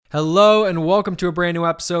Hello and welcome to a brand new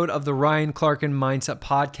episode of the Ryan Clarkin Mindset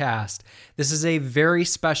Podcast. This is a very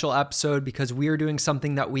special episode because we are doing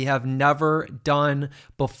something that we have never done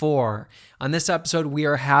before. On this episode, we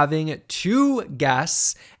are having two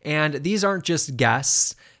guests, and these aren't just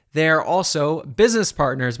guests, they're also business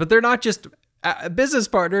partners, but they're not just business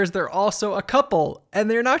partners, they're also a couple.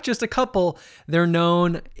 And they're not just a couple, they're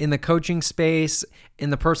known in the coaching space,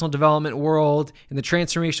 in the personal development world, in the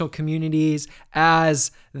transformational communities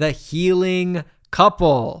as the healing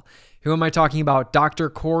couple. Who am I talking about? Dr.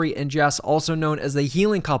 Corey and Jess, also known as the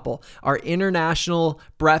Healing Couple, are international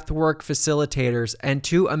breathwork facilitators and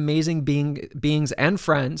two amazing beings and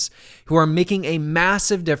friends who are making a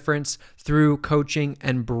massive difference through coaching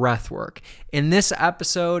and breathwork. In this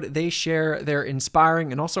episode, they share their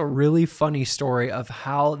inspiring and also really funny story of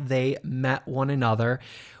how they met one another.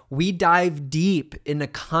 We dive deep into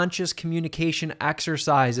conscious communication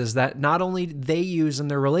exercises that not only they use in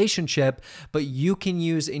their relationship, but you can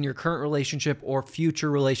use in your current relationship or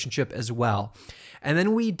future relationship as well. And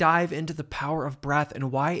then we dive into the power of breath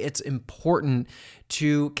and why it's important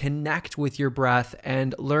to connect with your breath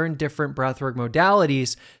and learn different breathwork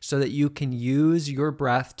modalities so that you can use your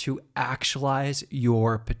breath to actualize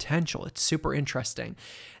your potential. It's super interesting.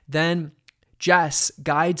 Then Jess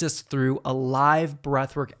guides us through a live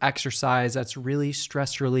breathwork exercise that's really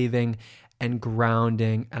stress relieving and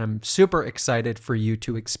grounding. And I'm super excited for you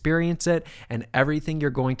to experience it and everything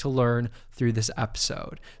you're going to learn through this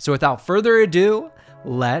episode. So without further ado,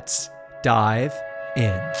 let's dive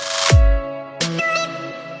in.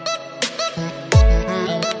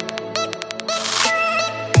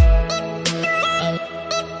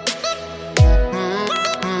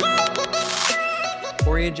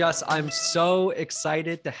 Corey and Jess, I'm so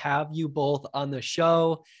excited to have you both on the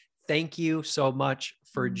show. Thank you so much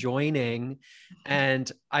for joining.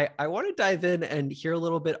 And I want to dive in and hear a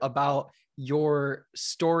little bit about your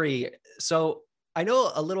story. So I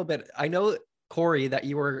know a little bit, I know, Corey, that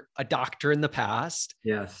you were a doctor in the past.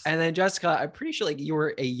 Yes. And then Jessica, I'm pretty sure like you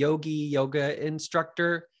were a yoga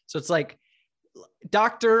instructor. So it's like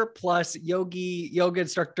doctor plus yoga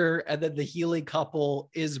instructor, and then the healing couple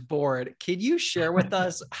is born. Can you share with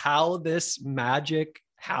us how this magic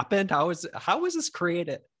happened? How was this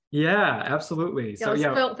created? Yeah, absolutely. Fill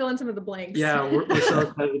in some of the blanks. Yeah, we're so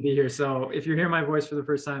excited to be here. So if you're hearing my voice for the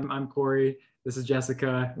first time, I'm Corey. This is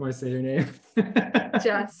Jessica. You want to say your name?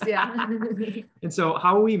 Jess, yeah. And so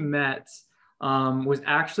how we met was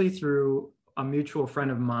actually through a mutual friend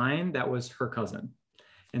of mine that was her cousin.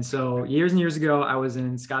 And so years and years ago, I was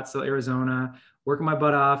in Scottsdale, Arizona, working my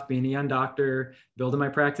butt off, being a young doctor, building my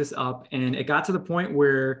practice up. And it got to the point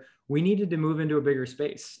where we needed to move into a bigger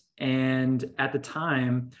space. And at the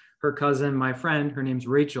time, her cousin, my friend, her name's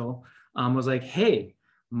Rachel, was like, hey,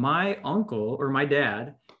 my uncle or my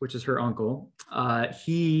dad, which is her uncle,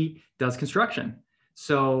 he does construction.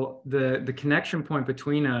 So the connection point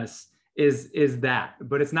between us is that,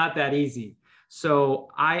 but it's not that easy. So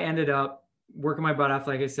I ended up working my butt off,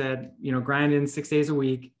 like I said, grinding 6 days a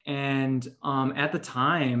week. And at the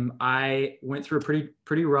time, I went through a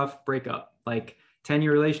pretty rough breakup, like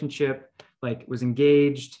 10-year relationship, like was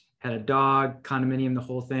engaged, had a dog, condominium, the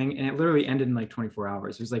whole thing. And it literally ended in like 24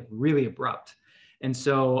 hours. It was like really abrupt. And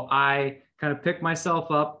so I kind of picked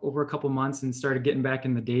myself up over a couple months and started getting back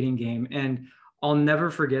in the dating game. And I'll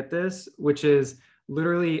never forget this, which is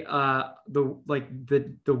literally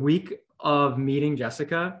the week of meeting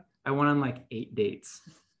Jessica, I went on like 8 dates,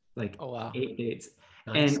 Oh, wow. 8 dates.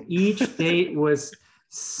 Nice. And each date was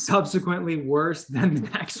subsequently worse than the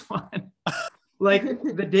next one. Like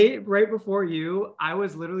the date right before you, I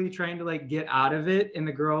was literally trying to like get out of it. And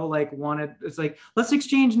the girl it's like, let's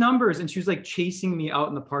exchange numbers. And she was like chasing me out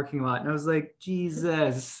in the parking lot. And I was like,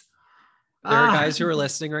 Jesus. There are guys who are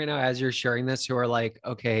listening right now as you're sharing this who are like,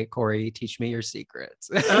 okay, Corey, teach me your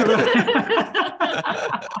secrets.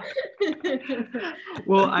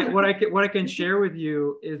 Well, what I can share with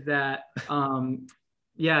you is that,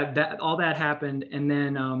 that all that happened. And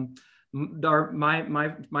then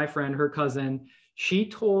my friend, her cousin, she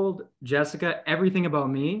told Jessica everything about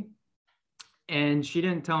me, and she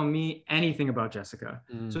didn't tell me anything about Jessica.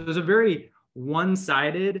 So it was a very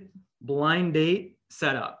one-sided blind date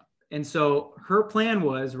setup. And so her plan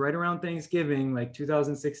was right around Thanksgiving, like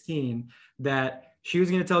 2016, that she was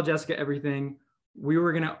going to tell Jessica everything. We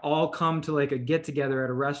were going to all come to like a get together at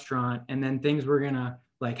a restaurant, and then things were going to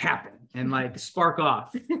like happen and like spark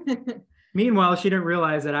off. Meanwhile, she didn't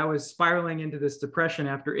realize that I was spiraling into this depression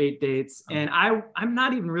after 8 dates. And I'm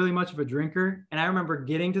not even really much of a drinker. And I remember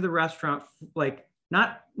getting to the restaurant, like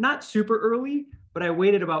not super early, but I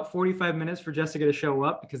waited about 45 minutes for Jessica to show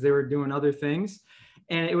up because they were doing other things.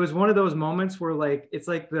 And it was one of those moments where like, it's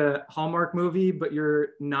like the Hallmark movie, but you're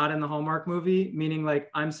not in the Hallmark movie, meaning like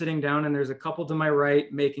I'm sitting down and there's a couple to my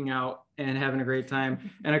right making out and having a great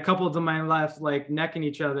time, and a couple to my left, like necking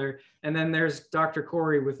each other. And then there's Dr.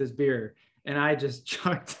 Corey with his beer. And I just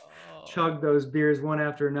chugged those beers one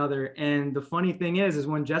after another. And the funny thing is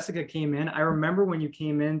when Jessica came in, I remember when you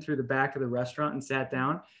came in through the back of the restaurant and sat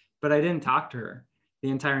down, but I didn't talk to her the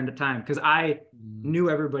entire time because I knew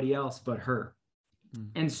everybody else but her.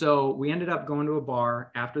 And so we ended up going to a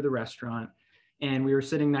bar after the restaurant, and we were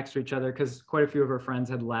sitting next to each other because quite a few of her friends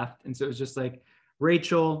had left. And so it was just like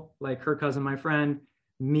Rachel, like her cousin, my friend,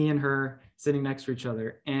 me and her sitting next to each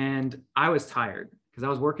other. And I was tired because I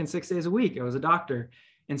was working 6 days a week. I was a doctor.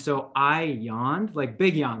 And so I yawned, like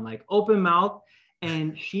big yawn, like open mouth.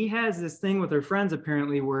 And she has this thing with her friends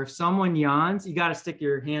apparently where if someone yawns, you got to stick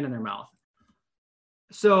your hand in their mouth.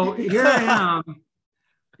 So here I am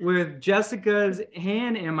with Jessica's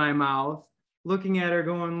hand in my mouth, looking at her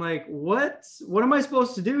going like, what am I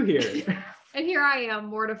supposed to do here? And here I am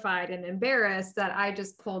mortified and embarrassed that I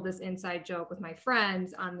just pulled this inside joke with my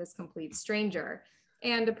friends on this complete stranger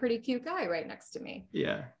and a pretty cute guy right next to me.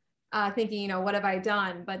 Yeah. Thinking, what have I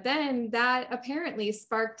done? But then that apparently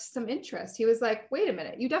sparked some interest. He was like, wait a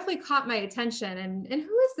minute, you definitely caught my attention. And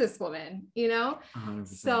who is this woman? 100%.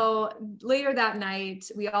 So later that night,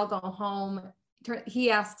 we all go home. He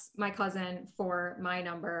asks my cousin for my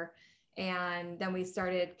number, and then we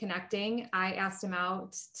started connecting. I asked him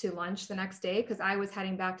out to lunch the next day because I was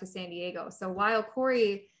heading back to San Diego. So while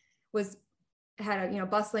Corey had a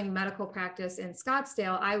bustling medical practice in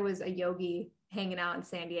Scottsdale, I was a yogi hanging out in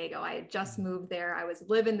San Diego. I had just moved there. I was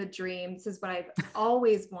living the dream. This is what I've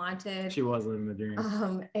always wanted. She was living the dream.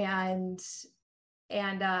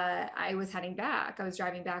 And I was heading back. I was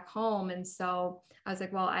driving back home. And so I was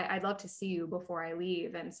like, well, I'd love to see you before I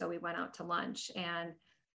leave. And so we went out to lunch, and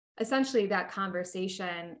essentially that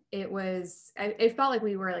conversation, it felt like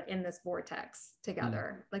we were like in this vortex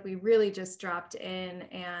together. Like we really just dropped in,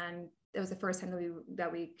 and it was the first time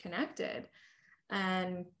that we connected.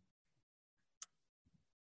 And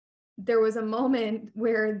there was a moment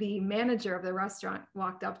where the manager of the restaurant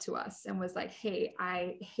walked up to us and was like, hey,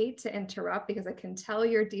 I hate to interrupt because I can tell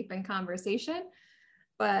you're deep in conversation,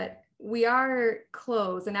 but we are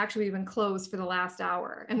closed. And actually we've been closed for the last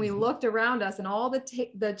hour. And we looked around us, and all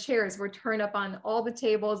the chairs were turned up on all the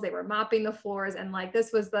tables. They were mopping the floors. And like,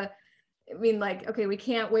 this was okay, we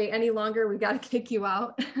can't wait any longer. We got to kick you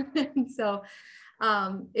out. And so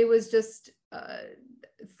it was just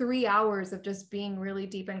 3 hours of just being really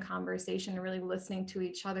deep in conversation and really listening to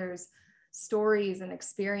each other's stories and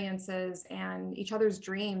experiences and each other's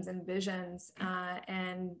dreams and visions.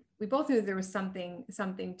 And we both knew there was something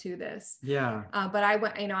to this. Yeah. But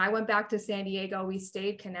I went back to San Diego. We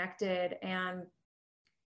stayed connected. And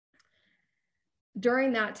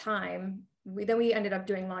during that time, we ended up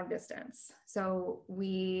doing long distance. So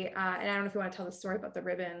and I don't know if you want to tell the story about the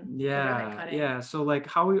ribbon. Yeah. Cutting. Yeah. So like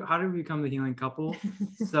how did we become the healing couple?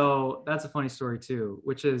 So that's a funny story too,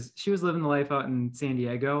 which is she was living the life out in San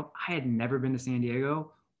Diego. I had never been to San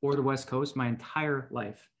Diego or the West Coast my entire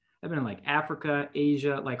life. I've been in like Africa,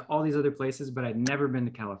 Asia, like all these other places, but I'd never been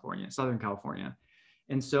to California, Southern California.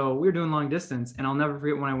 And so we were doing long distance, and I'll never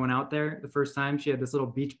forget when I went out there the first time. She had this little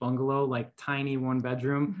beach bungalow, like tiny 1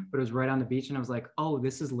 bedroom, but it was right on the beach. And I was like, oh,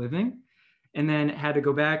 this is living. And then had to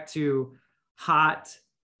go back to hot,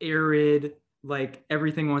 arid, like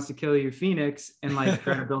everything wants to kill you, Phoenix, and like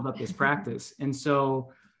try to build up this practice. And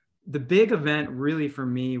so the big event really for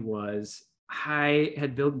me was I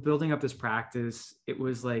had building up this practice. It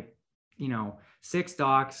was like, 6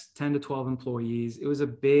 docs, 10 to 12 employees. It was a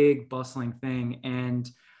big bustling thing. And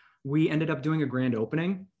we ended up doing a grand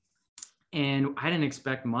opening, and I didn't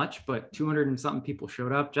expect much, but 200 and something people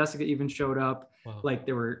showed up. Jessica even showed up. Wow. Like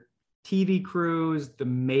there were TV crews. The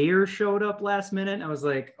mayor showed up last minute. I was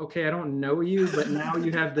like, okay, I don't know you, but now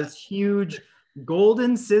you have this huge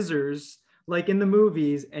golden scissors, like in the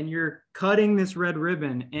movies, and you're cutting this red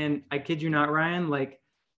ribbon. And I kid you not, Ryan, like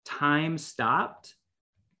time stopped.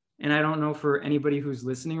 And I don't know for anybody who's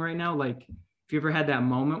listening right now, like if you ever had that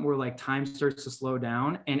moment where like time starts to slow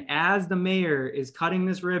down, and as the mayor is cutting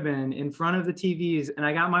this ribbon in front of the TVs, and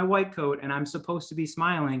I got my white coat and I'm supposed to be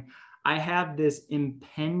smiling, I have this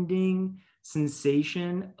impending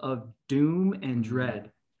sensation of doom and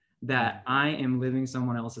dread that I am living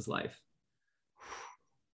someone else's life.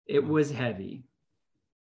 It was heavy.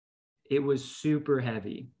 It was super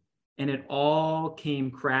heavy. And it all came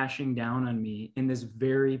crashing down on me in this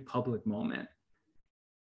very public moment.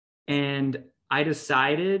 And I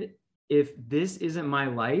decided, if this isn't my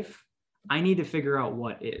life, I need to figure out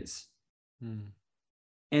what is.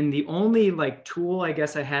 And the only like tool I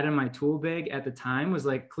guess I had in my tool bag at the time was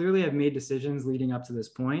like, clearly I've made decisions leading up to this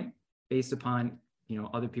point based upon,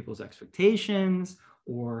 other people's expectations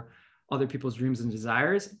or other people's dreams and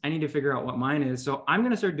desires. I need to figure out what mine is. So I'm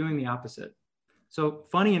going to start doing the opposite. So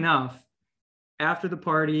funny enough, after the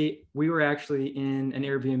party, we were actually in an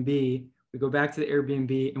Airbnb. We go back to the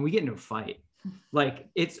Airbnb and we get into a fight. Like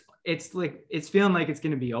it's feeling like it's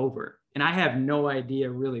going to be over. And I have no idea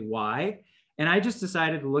really why. And I just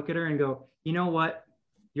decided to look at her and go, you know what?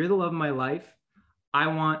 You're the love of my life. I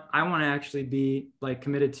want to actually be like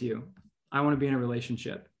committed to you. I want to be in a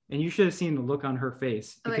relationship. And you should have seen the look on her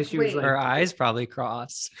face because she was like, her eyes probably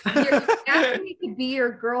crossed. You're asking me to be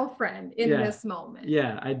your girlfriend in this moment.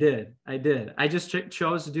 Yeah, I did. I just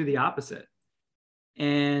chose to do the opposite.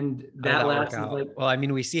 And that lasted like, well, I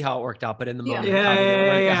mean, we see how it worked out, but in the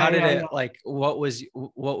moment, what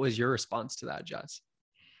was your response to that, Jess?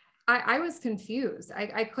 I was confused.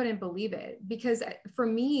 I couldn't believe it because for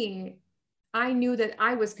me, I knew that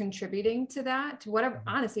I was contributing to that, to whatever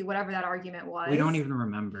that argument was. We don't even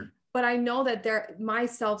remember. But I know that my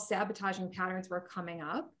self-sabotaging patterns were coming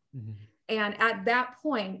up. Mm-hmm. And at that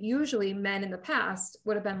point, usually men in the past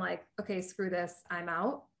would have been like, okay, screw this, I'm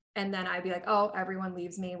out. And then I'd be like, oh, everyone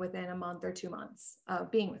leaves me within a month or 2 months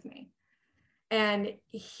of being with me. And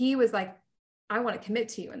he was like, I want to commit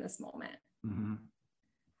to you in this moment. Mm-hmm.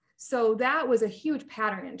 So that was a huge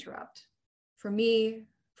pattern interrupt for me,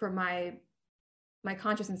 for my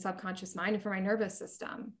conscious and subconscious mind, and for my nervous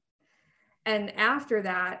system. And after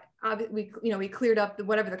that, we cleared up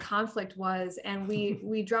whatever the conflict was, and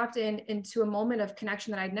we dropped into a moment of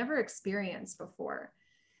connection that I'd never experienced before.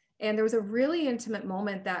 And there was a really intimate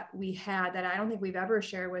moment that we had that I don't think we've ever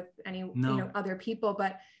shared with any other people.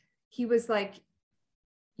 But he was like,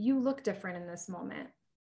 "You look different in this moment."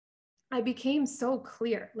 I became so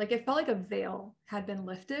clear, like it felt like a veil had been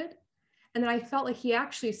lifted. And then I felt like he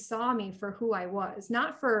actually saw me for who I was,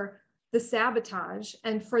 not for the sabotage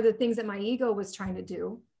and for the things that my ego was trying to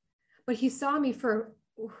do, but he saw me for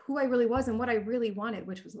who I really was and what I really wanted,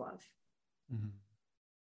 which was love. Mm-hmm.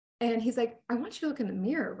 And he's like, I want you to look in the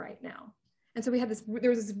mirror right now. And so there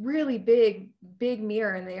was this really big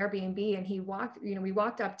mirror in the Airbnb, and we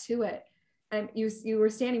walked up to it, and you were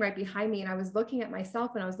standing right behind me, and I was looking at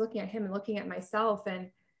myself, and I was looking at him and looking at myself,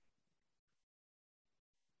 and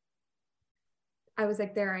I was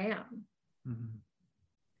like, there I am. Mm-hmm.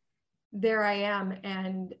 There I am.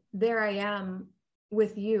 And there I am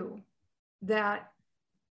with you. That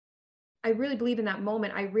I really believe in that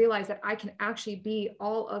moment, I realized that I can actually be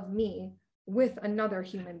all of me with another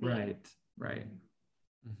human being. Right.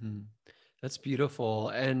 Mm-hmm. That's beautiful.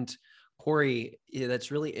 And Corey,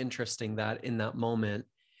 that's really interesting that in that moment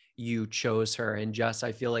you chose her. And Jess,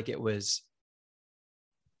 I feel like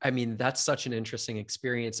that's such an interesting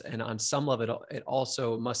experience. And on some level, it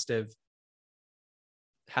also must have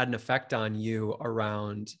had an effect on you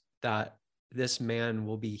around that this man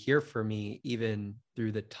will be here for me even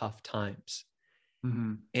through the tough times.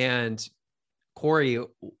 Mm-hmm. And Corey,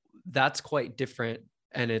 that's quite different,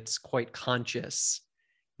 and it's quite conscious.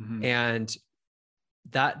 Mm-hmm. And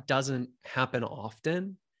that doesn't happen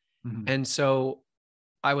often. Mm-hmm. And so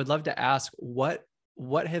I would love to ask, what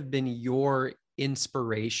have been your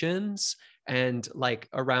inspirations and like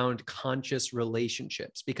around conscious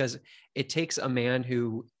relationships? Because it takes a man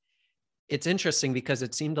who, it's interesting because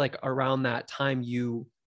it seemed like around that time you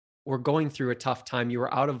were going through a tough time. You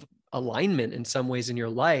were out of alignment in some ways in your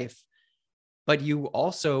life, but you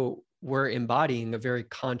also were embodying a very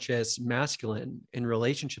conscious masculine in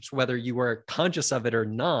relationships, whether you were conscious of it or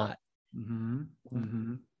not. Mm-hmm.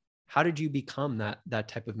 Mm-hmm. How did you become that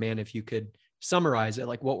type of man? If you could summarize it,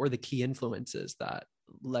 like what were the key influences that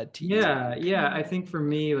led to you? Yeah. I think for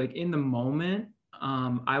me, like in the moment,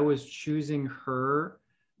 I was choosing her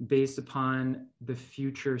based upon the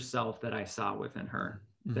future self that I saw within her,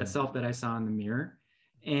 mm-hmm. that self that I saw in the mirror.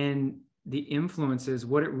 And the influences,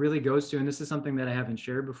 what it really goes to, and this is something that I haven't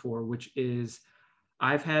shared before, which is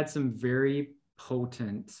I've had some very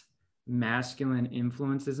potent masculine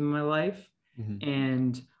influences in my life. Mm-hmm.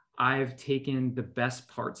 And I've taken the best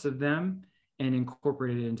parts of them and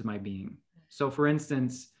incorporated it into my being. So for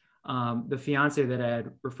instance, the fiance that I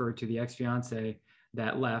had referred to, the ex-fiance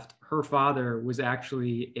that left, her father was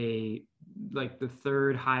actually the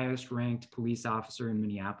third highest ranked police officer in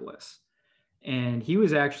Minneapolis. And he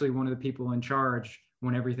was actually one of the people in charge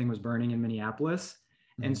when everything was burning in Minneapolis.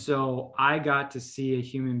 Mm-hmm. And so I got to see a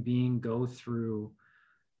human being go through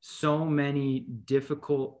so many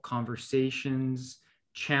difficult conversations,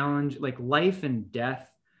 challenge, like life and death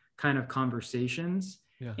kind of conversations,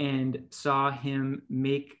 and saw him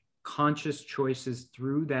make conscious choices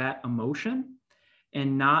through that emotion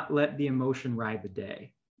and not let the emotion ride the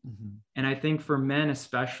day. Mm-hmm. And I think for men,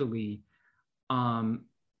 especially,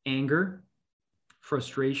 anger,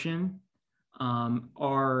 frustration,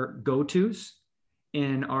 are go-tos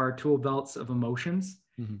in our tool belts of emotions.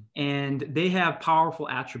 Mm-hmm. And they have powerful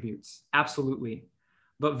attributes, absolutely.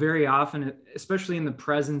 But very often, especially in the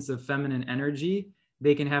presence of feminine energy,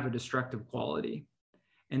 they can have a destructive quality.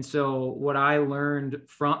 And so what I learned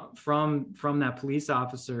from that police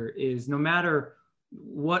officer is no matter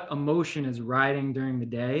what emotion is riding during the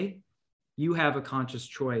day, you have a conscious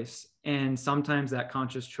choice. And sometimes that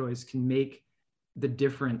conscious choice can make the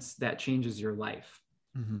difference that changes your life.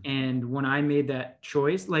 Mm-hmm. And when I made that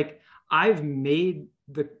choice, like I've made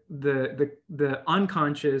the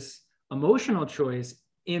unconscious emotional choice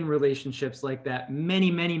in relationships like that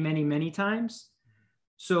many times.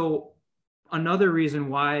 So another reason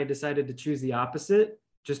why I decided to choose the opposite,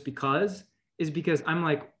 just because, is because I'm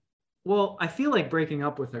like, well, I feel like breaking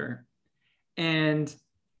up with her, and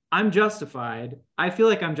I'm justified. I feel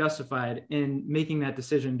like I'm justified in making that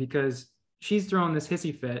decision because she's throwing this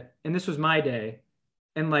hissy fit, and this was my day,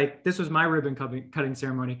 and like this was my ribbon cutting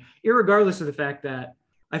ceremony, irregardless of the fact that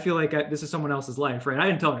I feel like this is someone else's life, right? I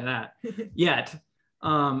didn't tell her that yet,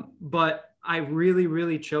 but I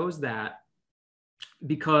really chose that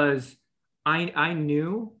because I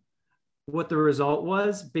knew what the result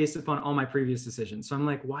was based upon all my previous decisions. So I'm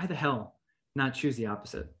like, why the hell not choose the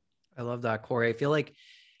opposite? I love that, Corey. I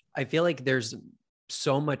feel like there's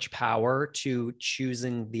so much power to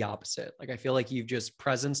choosing the opposite. Like, I feel like you've just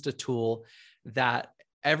presenced a tool that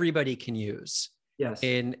everybody can use. Yes.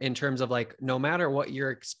 In terms of like, no matter what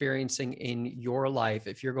you're experiencing in your life,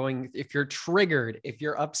 if you're triggered, if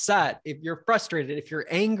you're upset, if you're frustrated, if you're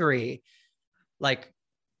angry, like,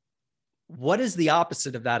 what is the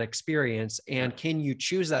opposite of that experience? And can you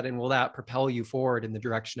choose that? And will that propel you forward in the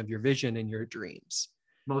direction of your vision and your dreams?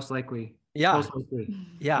 Most likely. Yeah. Most likely.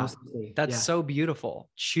 Yeah. Most likely. That's so beautiful.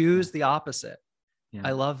 Choose the opposite. Yeah.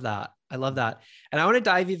 I love that. And I want to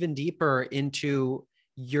dive even deeper into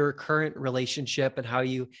your current relationship and how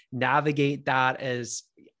you navigate that as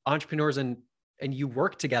entrepreneurs and you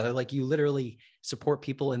work together. Like, you literally support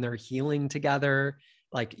people in their healing together.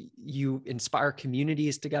 Like, you inspire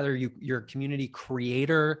communities together. You're a community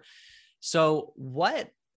creator. So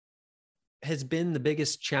what has been the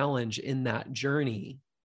biggest challenge in that journey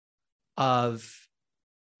of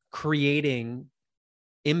creating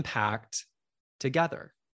impact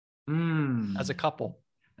together as a couple?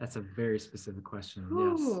 That's a very specific question.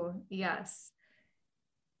 Ooh, yes.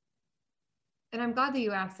 And I'm glad that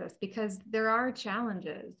you asked this, because there are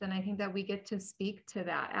challenges. And I think that we get to speak to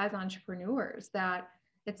that as entrepreneurs, that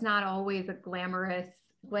it's not always a glamorous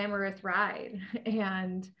ride.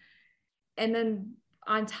 And then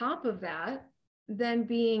on top of that, then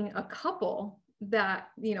being a couple that,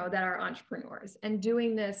 that are entrepreneurs and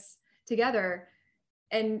doing this together.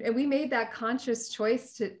 And we made that conscious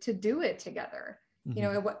choice to do it together.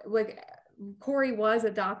 Mm-hmm. Like Corey was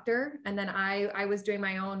a doctor, and then I was doing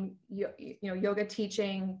my own, yoga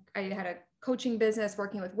teaching. I had a coaching business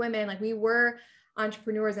working with women. Like, we were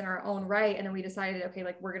entrepreneurs in our own right. And then we decided, okay,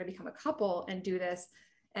 like, we're going to become a couple and do this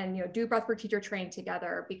and, do breathwork teacher train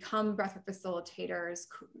together, become breathwork facilitators,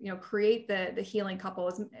 create the healing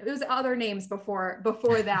couples. It was other names before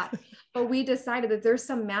that, but we decided that there's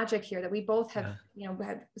some magic here, that we both have,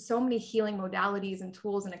 had so many healing modalities and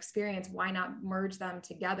tools and experience. Why not merge them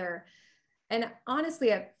together? And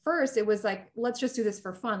honestly, at first it was like, let's just do this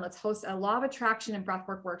for fun. Let's host a law of attraction and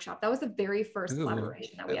breathwork workshop. That was the very first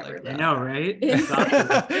collaboration that we ever did. I know, right? In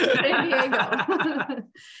San Diego.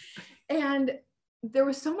 And there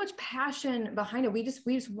was so much passion behind it. We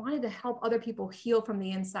just wanted to help other people heal from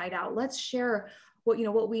the inside out. Let's share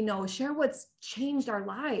what we know, share what's changed our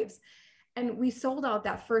lives. And we sold out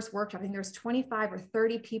that first workshop. I think there's 25 or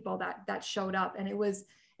 30 people that showed up, and it was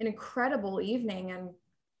an incredible evening. And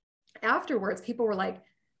afterwards, people were like,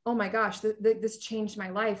 oh my gosh, this changed my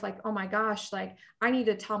life. Like, oh my gosh, like, I need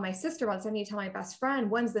to tell my sister about this. I need to tell my best friend.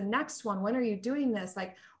 When's the next one? When are you doing this?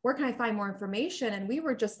 Like, where can I find more information? And we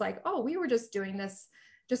were just like, oh, we were just doing this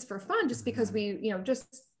just for fun, just because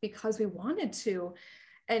just because we wanted to.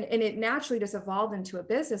 And it naturally just evolved into a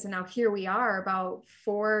business. And now here we are about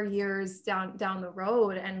 4 years down the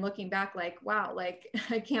road, and looking back, like, wow, like,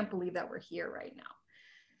 I can't believe that we're here right now.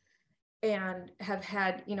 And have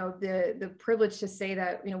had, the privilege to say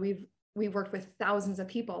that, we've worked with thousands of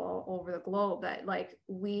people all over the globe, that, like,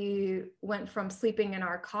 we went from sleeping in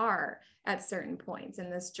our car at certain points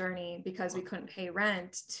in this journey because we couldn't pay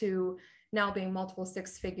rent, to now being multiple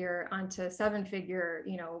 6-figure onto 7-figure,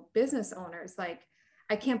 business owners. Like,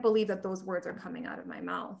 I can't believe that those words are coming out of my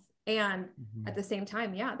mouth. And at the same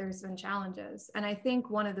time, yeah, there's been challenges. And I think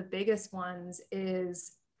one of the biggest ones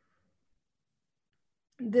is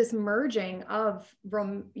this merging of,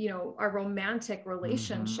 our romantic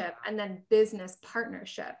relationship and then business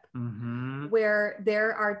partnership, where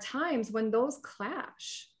there are times when those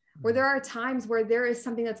clash, where there are times where there is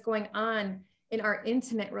something that's going on in our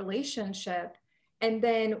intimate relationship. And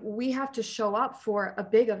then we have to show up for a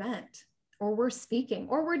big event, or we're speaking,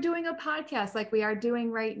 or we're doing a podcast like we are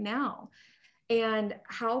doing right now. And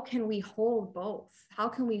how can we hold both? How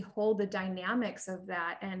can we hold the dynamics of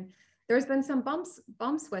that? And there's been some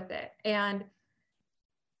bumps with it. And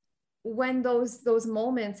when those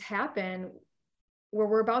moments happen where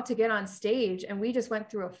we're about to get on stage and we just went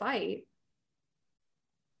through a fight,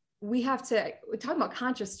 we're talking about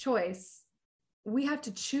conscious choice. We have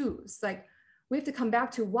to choose, like, we have to come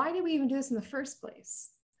back to, why did we even do this in the first place?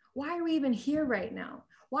 Why are we even here right now?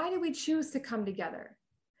 Why did we choose to come together?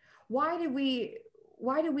 Why did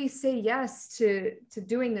we say yes to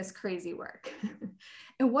doing this crazy work?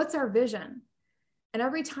 And what's our vision? And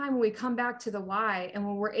every time we come back to the why, and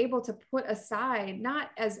when we're able to put aside,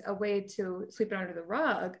 not as a way to sweep it under the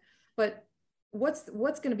rug, but what's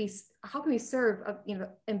going to be, how can we serve,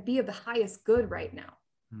 and be of the highest good right now?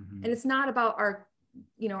 And it's not about our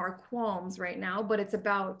qualms right now, but it's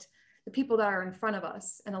about the people that are in front of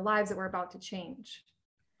us and the lives that we're about to change.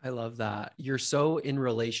 I love that. You're so in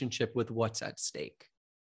relationship with what's at stake.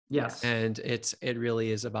 Yes. And it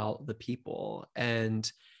really is about the people.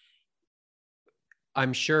 And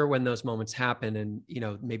I'm sure when those moments happen and,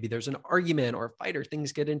 maybe there's an argument or a fight or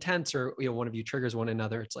things get intense, or, one of you triggers one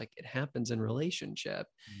another, it's like, it happens in relationship.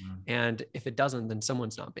 And if it doesn't, then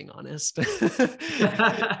someone's not being honest.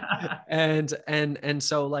 and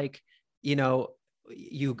so, like, you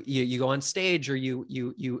go on stage, or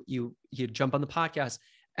you jump on the podcast.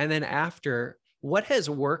 And then after, what has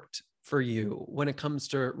worked for you when it comes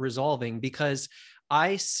to resolving? Because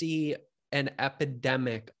I see an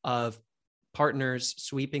epidemic of partners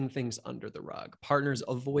sweeping things under the rug, partners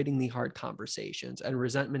avoiding the hard conversations, and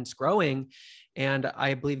resentments growing. And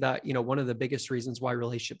I believe that, one of the biggest reasons why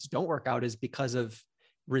relationships don't work out is because of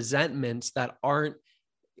resentments that aren't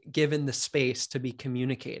given the space to be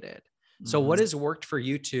communicated. So what has worked for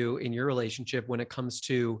you two in your relationship when it comes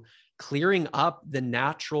to clearing up the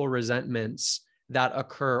natural resentments that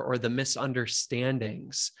occur, or the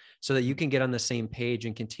misunderstandings, so that you can get on the same page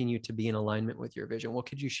and continue to be in alignment with your vision? What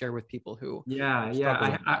could you share with people who?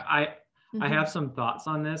 I have some thoughts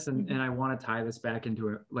on this, and I want to tie this back into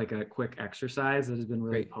a quick exercise that has been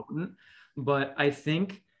really potent. But I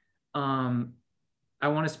think I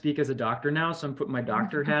want to speak as a doctor now, so I'm putting my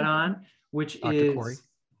doctor hat on, which Dr. is Corey.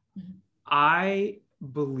 I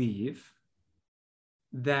believe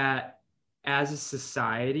that as a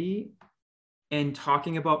society, and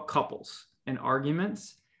talking about couples and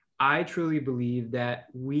arguments, I truly believe that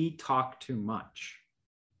we talk too much.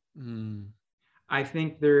 I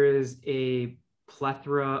think there is a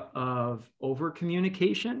plethora of over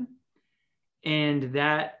communication, and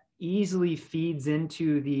that easily feeds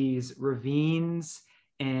into these ravines,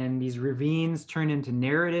 and these ravines turn into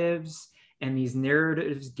narratives, and these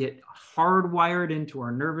narratives get hardwired into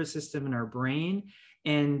our nervous system and our brain.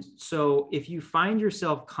 And so if you find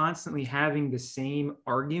yourself constantly having the same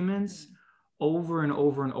arguments over and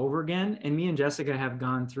over and over again, and me and Jessica have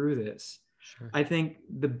gone through this, I think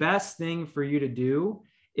the best thing for you to do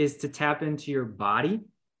is to tap into your body.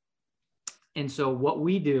 And so what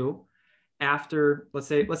we do after, let's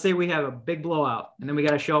say we have a big blowout, and then we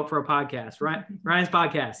got to show up for a podcast, right? Ryan's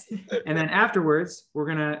podcast. And then afterwards, we're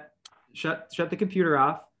going to shut the computer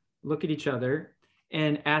off, look at each other,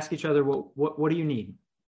 and ask each other, what do you need?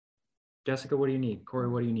 Jessica, what do you need? Corey,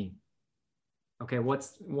 what do you need? Okay,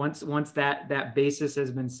 once that basis has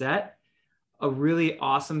been set, a really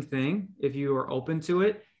awesome thing, if you are open to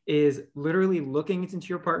it, is literally looking into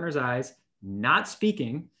your partner's eyes, not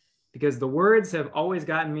speaking, because the words have always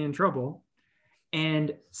gotten me in trouble,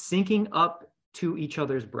 and syncing up to each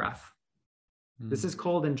other's breath. This is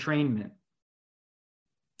called entrainment.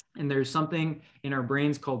 And there's something in our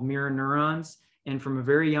brains called mirror neurons. And from a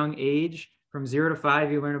very young age, from 0 to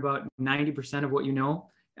 5, you learn about 90% of what you know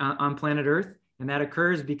on planet Earth. And that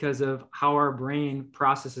occurs because of how our brain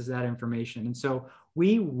processes that information. And so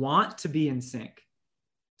we want to be in sync.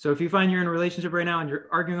 So if you find you're in a relationship right now and you're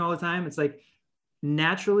arguing all the time, it's like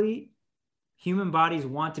naturally human bodies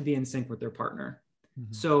want to be in sync with their partner.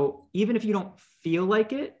 So even if you don't feel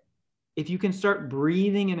like it, if you can start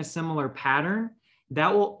breathing in a similar pattern,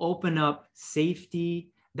 that will open up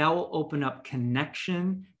safety, that will open up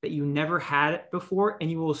connection that you never had before. And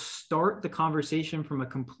you will start the conversation from a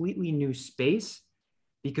completely new space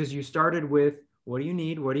because you started with, what do you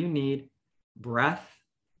need? What do you need? Breath.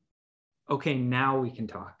 Okay, now we can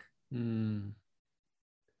talk. Let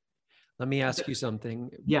me ask you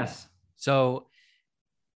something. Yes. So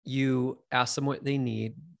you ask them what they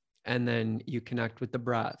need, and then you connect with the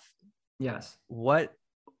breath. Yes. What,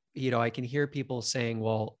 I can hear people saying,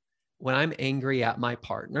 well, when I'm angry at my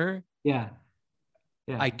partner, Yeah.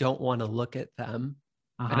 I don't want to look at them.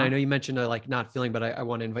 And I know you mentioned like not feeling, but I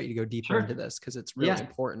want to invite you to go deeper into this because it's really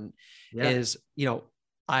important. Is,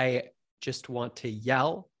 I just want to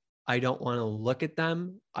yell. I don't want to look at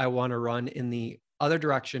them. I want to run in the other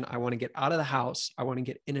direction. I want to get out of the house. I want to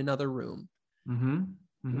get in another room.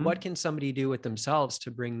 What can somebody do with themselves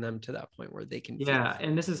to bring them to that point where they can feel?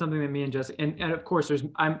 And this is something that me and Jessica, and of course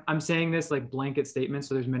I'm saying this like blanket statements,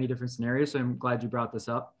 so there's many different scenarios, so I'm glad you brought this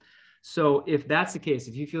up. So if that's the case,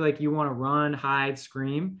 if you feel like you want to run, hide,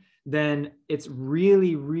 scream, then it's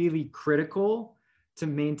really, really critical to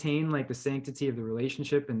maintain like the sanctity of the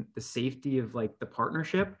relationship and the safety of like the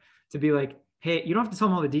partnership, to be like, hey, you don't have to tell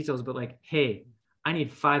them all the details, but like, hey, I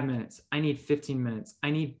need 5 minutes. I need 15 minutes. I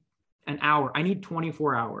need an hour. I need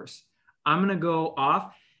 24 hours. I'm going to go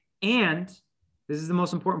off. And this is the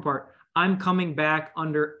most important part. I'm coming back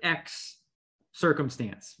under X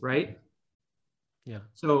circumstance, right? Yeah.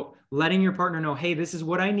 So letting your partner know, hey, this is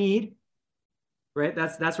what I need, right?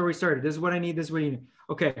 That's where we started. This is what I need. This is what you need.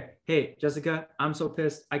 Okay. Hey, Jessica, I'm so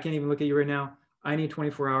pissed. I can't even look at you right now. I need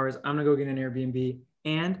 24 hours. I'm going to go get an Airbnb,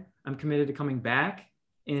 and I'm committed to coming back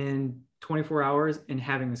in 24 hours and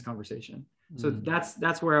having this conversation. So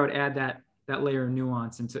that's where I would add that layer of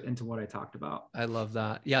nuance into what I talked about. I love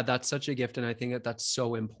that. Yeah, that's such a gift. And I think that that's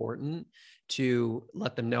so important to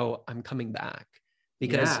let them know I'm coming back.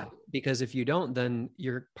 Because if you don't, then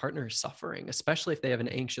your partner is suffering, especially if they have an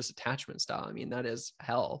anxious attachment style. I mean, that is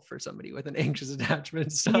hell for somebody with an anxious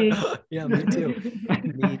attachment style. Yeah, me too.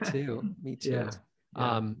 Me too.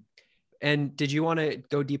 Yeah. And did you want to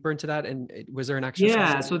go deeper into that? And was there an exercise?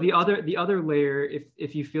 Yeah. So the other layer,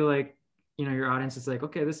 if you feel like, your audience is like,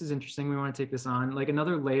 okay, this is interesting, we want to take this on, like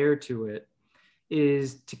another layer to it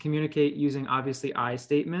is to communicate using obviously I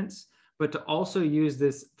statements, but to also use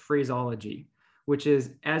this phraseology, which is,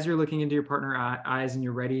 as you're looking into your partner's eyes and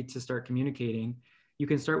you're ready to start communicating, you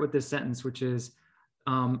can start with this sentence, which is,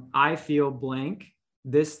 I feel blank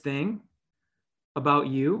this thing about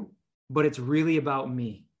you, but it's really about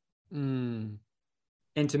me. And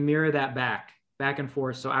to mirror that back and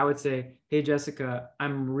forth. So I would say, hey, Jessica,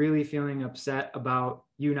 I'm really feeling upset about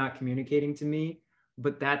you not communicating to me,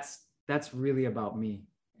 but that's really about me.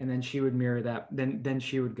 And then she would mirror that. Then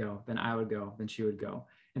she would go, then I would go, then she would go.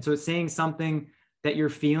 And so it's saying something that you're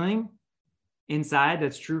feeling inside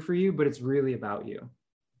that's true for you, but it's really about you.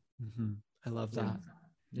 I love that.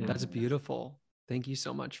 Yeah. That's beautiful. Thank you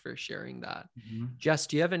so much for sharing that. Jess,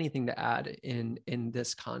 do you have anything to add in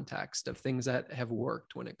this context of things that have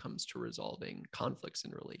worked when it comes to resolving conflicts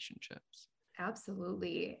in relationships?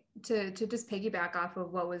 Absolutely. To just piggyback off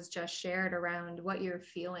of what was just shared around what you're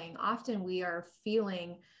feeling, often we are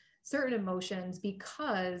feeling certain emotions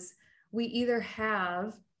because we either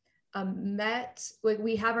have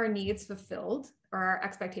we have our needs fulfilled or our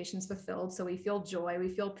expectations fulfilled. So we feel joy, we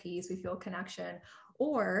feel peace, we feel connection,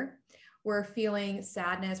 or we're feeling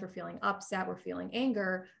sadness, we're feeling upset, we're feeling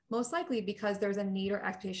anger, most likely because there's a need or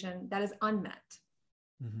expectation that is unmet.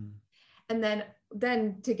 And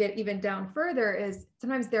then to get even down further is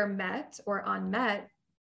sometimes they're met or unmet.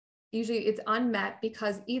 Usually it's unmet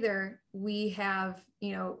because either we have,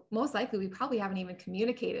 most likely we probably haven't even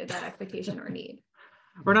communicated that expectation or need.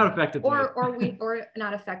 Or not effectively. Or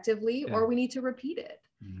not effectively, or we need to repeat it.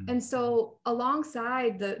 And so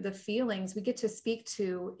alongside the feelings, we get to speak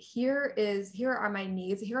to, here are my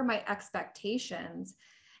needs, here are my expectations.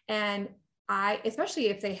 And especially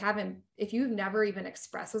if you've never even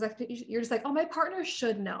expressed those expectations, you're just like, oh, my partner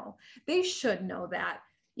should know. They should know that,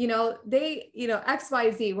 X,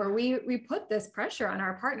 Y, Z, where we put this pressure on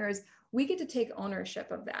our partners, we get to take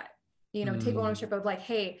ownership of that, take ownership of like,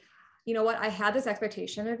 hey, you know what, I had this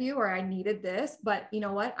expectation of you, or I needed this, but you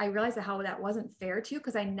know what, I realized how that wasn't fair to you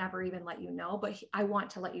because I never even let you know, but I want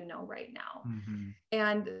to let you know right now.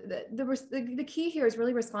 And the key here is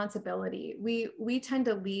really responsibility. We tend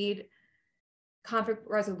to lead conflict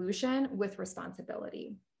resolution with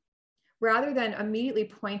responsibility. Rather than immediately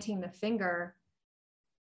pointing the finger,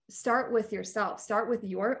 start with yourself, start with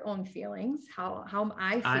your own feelings. How am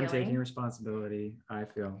I feeling? I'm taking responsibility, I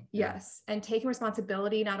feel. Yes. And taking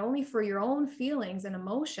responsibility, not only for your own feelings and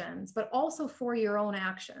emotions, but also for your own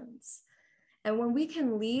actions. And when we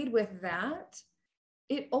can lead with that,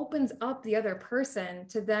 it opens up the other person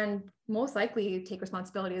to then most likely take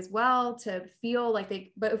responsibility as well, to feel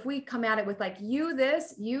like but if we come at it with like, you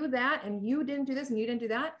this, you that, and you didn't do this and you didn't do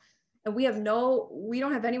that, and we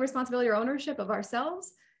don't have any responsibility or ownership of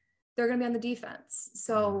ourselves, they're going to be on the defense.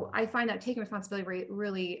 So I find that taking responsibility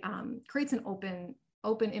really creates an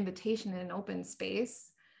open invitation and an open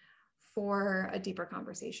space for a deeper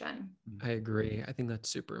conversation. I agree. I think that's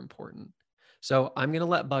super important. So I'm going to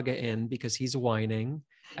let Bugga in because he's whining,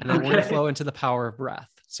 and then we're going to flow into the power of breath.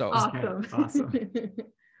 So Awesome. Awesome.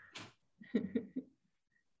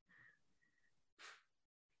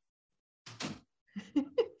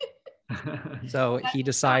 So he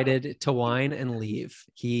decided to whine and leave.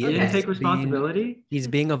 He didn't take responsibility. He's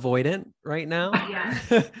being avoidant right now. Yeah.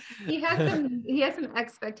 He has some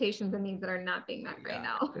expectations and needs that are not being met right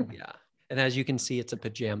now. Yeah. And as you can see, it's a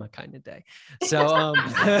pajama kind of day. So,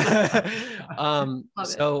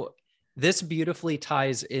 so this beautifully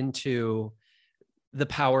ties into the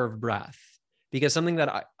power of breath, because something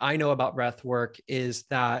that I know about breath work is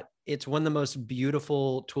that it's one of the most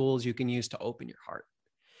beautiful tools you can use to open your heart.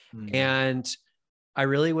 And I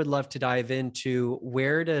really would love to dive into,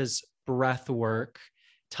 where does breath work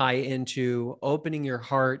tie into opening your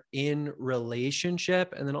heart in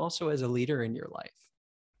relationship, and then also as a leader in your life?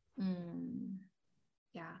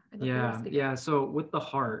 Yeah. So with the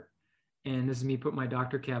heart, and this is me put my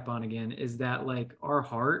doctor cap on again, is that like our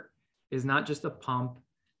heart is not just a pump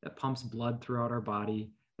that pumps blood throughout our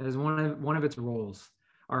body. That is one of its roles.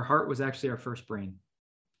 Our heart was actually our first brain.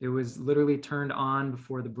 It was literally turned on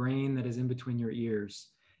before the brain that is in between your ears.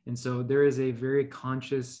 And so there is a very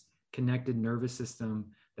conscious, connected nervous system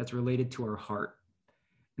that's related to our heart.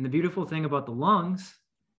 And the beautiful thing about the lungs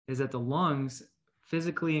is that the lungs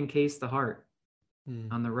physically encase the heart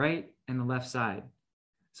on the right and the left side.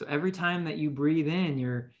 So every time that you breathe in,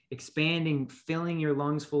 you're expanding, filling your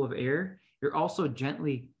lungs full of air. You're also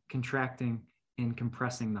gently contracting and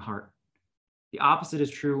compressing the heart. The opposite is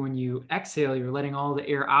true when you exhale. You're letting all the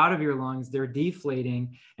air out of your lungs, they're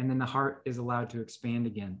deflating, and then the heart is allowed to expand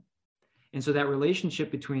again. And so that relationship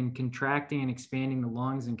between contracting and expanding the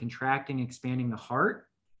lungs and contracting and expanding the heart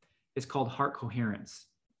is called heart coherence.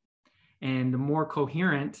 And the more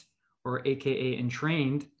coherent, or AKA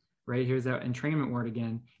entrained, right? Here's that entrainment word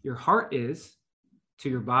again, your heart is to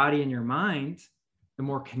your body and your mind, the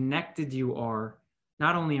more connected you are,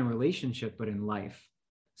 not only in relationship, but in life.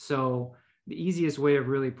 So the easiest way of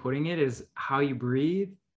really putting it is, how you breathe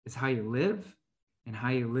is how you live, and how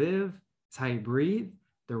you live is how you breathe.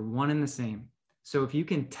 They're one and the same. So if you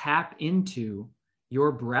can tap into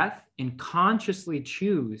your breath and consciously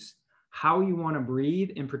choose how you want to breathe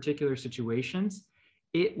in particular situations,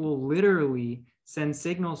 it will literally send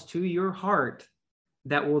signals to your heart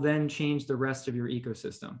that will then change the rest of your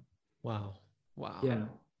ecosystem. Wow. Yeah.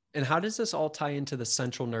 And how does this all tie into the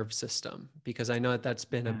central nervous system? Because I know that that's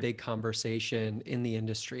been a big conversation in the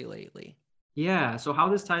industry lately. Yeah. So how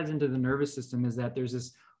this ties into the nervous system is that there's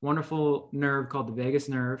this wonderful nerve called the vagus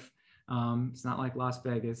nerve. It's not like Las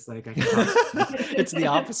Vegas. Like I can talk. It's the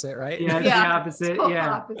opposite, right? Yeah, it's the opposite.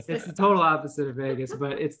 Yeah, opposite. It's the total opposite of Vegas,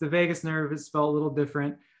 but it's the vagus nerve. It's spelled a little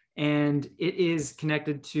different, and it is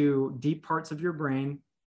connected to deep parts of your brain.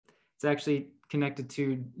 It's actually connected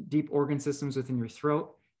to deep organ systems within your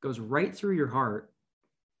throat. It goes right through your heart,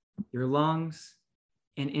 your lungs,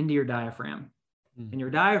 and into your diaphragm. And your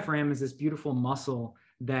diaphragm is this beautiful muscle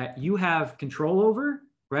that you have control over,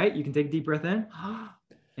 right? You can take a deep breath in.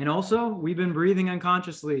 And also, we've been breathing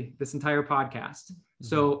unconsciously this entire podcast.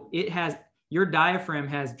 So your diaphragm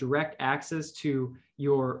has direct access to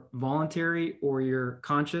your voluntary or your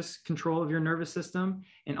conscious control of your nervous system,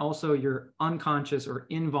 and also your unconscious or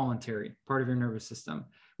involuntary part of your nervous system,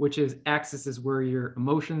 which accesses where your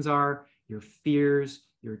emotions are, your fears,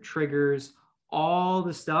 your triggers, all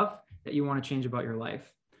the stuff that you want to change about your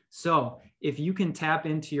life. So if you can tap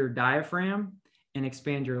into your diaphragm and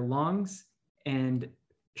expand your lungs and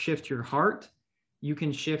shift your heart, you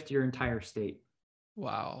can shift your entire state.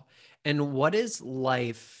 Wow. And what is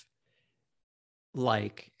life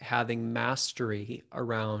like having mastery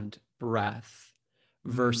around breath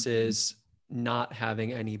versus not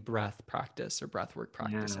having any breath practice or breath work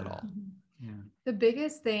practice at all? Yeah. The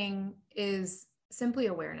biggest thing is simply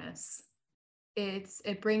awareness.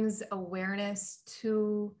 It brings awareness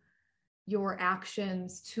to your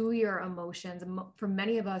actions, to your emotions. For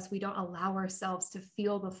many of us, we don't allow ourselves to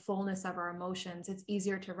feel the fullness of our emotions. It's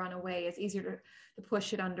easier to run away. It's easier to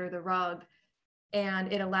push it under the rug.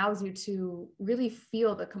 And it allows you to really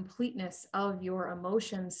feel the completeness of your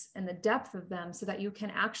emotions and the depth of them so that you can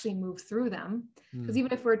actually move through them. Because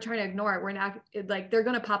even if we're trying to ignore it, we're not like, they're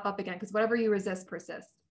going to pop up again, because whatever you resist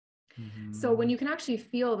persists. So when you can actually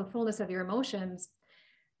feel the fullness of your emotions,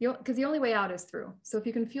 because the only way out is through. So if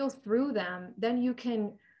you can feel through them, then you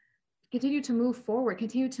can continue to move forward,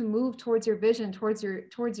 continue to move towards your vision, towards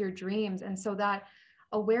your dreams. And so that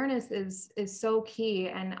awareness is so key.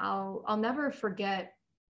 And I'll never forget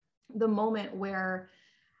the moment where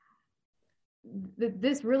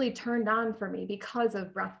this really turned on for me because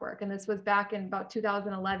of breath work. And this was back in about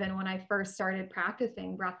 2011 when I first started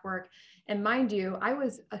practicing breath work. And mind you, I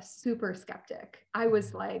was a super skeptic. I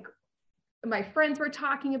was like, my friends were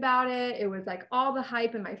talking about it. It was like all the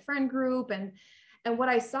hype in my friend group. And what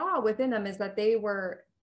I saw within them is that they were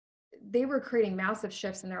creating massive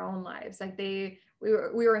shifts in their own lives. Like we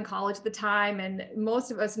were in college at the time, and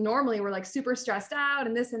most of us normally were like super stressed out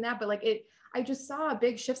and this and that, but like I just saw a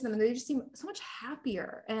big shift in them, and they just seemed so much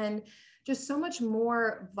happier and just so much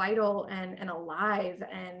more vital and alive.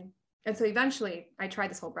 And so eventually I tried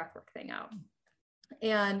this whole breathwork thing out.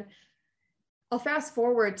 And I'll fast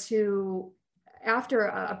forward to after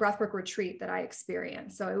a breathwork retreat that I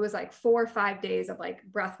experienced. So it was like 4 or 5 days of like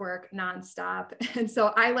breathwork nonstop. And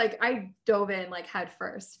so I dove in like head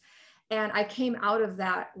first. And I came out of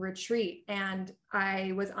that retreat and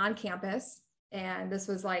I was on campus. And this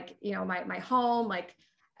was like, my home, like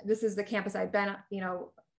this is the campus I'd been,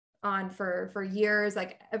 on for years.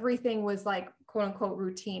 Like everything was like quote unquote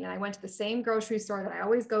routine. And I went to the same grocery store that I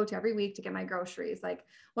always go to every week to get my groceries, like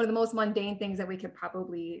one of the most mundane things that we could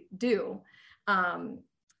probably do.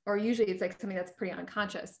 Or usually it's like something that's pretty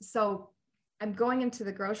unconscious. So I'm going into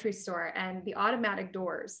the grocery store and the automatic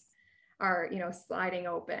doors are, sliding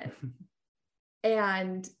open.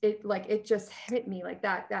 And it just hit me like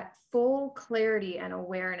that full clarity and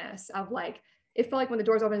awareness of like, it felt like when the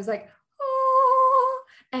doors open, it's like, oh,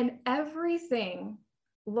 and everything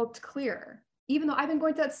looked clear, even though I've been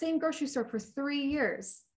going to that same grocery store for 3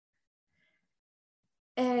 years.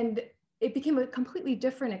 And it became a completely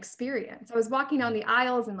different experience. I was walking down the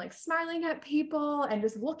aisles and like smiling at people and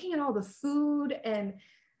just looking at all the food, and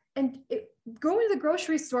going to the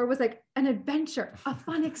grocery store was like an adventure, a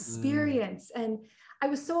fun experience. And I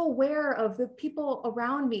was so aware of the people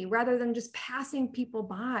around me rather than just passing people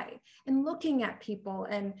by and looking at people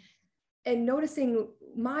and noticing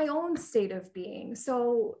my own state of being.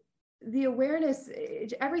 So the awareness,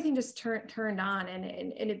 everything just turned on, and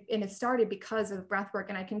it started because of breath work.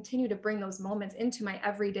 And I continue to bring those moments into my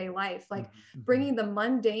everyday life, like bringing the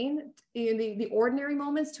mundane, the ordinary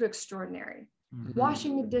moments to extraordinary,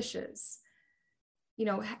 washing the dishes,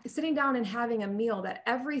 sitting down and having a meal, that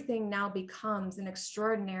everything now becomes an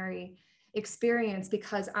extraordinary experience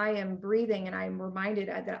because I am breathing and I'm reminded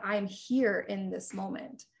that I am here in this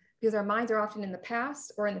moment, because our minds are often in the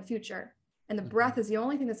past or in the future. And the breath is the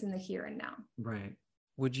only thing that's in the here and now. Right.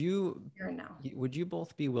 Would you here and now? Would you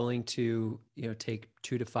both be willing to, take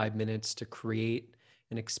 2 to 5 minutes to create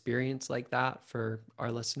an experience like that for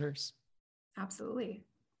our listeners? Absolutely.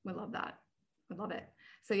 We love that. We love it.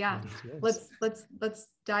 So yeah, Yes. let's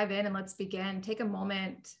dive in and let's begin. Take a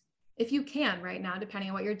moment, if you can right now, depending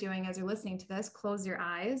on what you're doing as you're listening to this, close your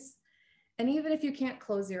eyes. And even if you can't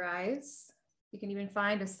close your eyes, you can even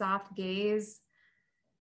find a soft gaze.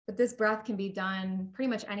 But this breath can be done pretty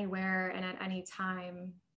much anywhere and at any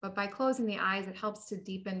time. But by closing the eyes, it helps to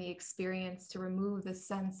deepen the experience, to remove the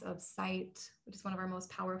sense of sight, which is one of our most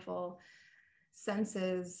powerful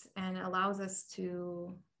senses, and allows us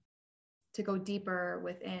to go deeper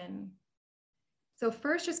within. So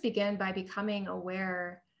first, just begin by becoming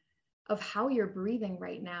aware of how you're breathing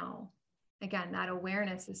right now. Again, that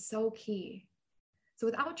awareness is so key. So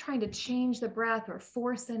without trying to change the breath or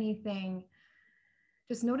force anything,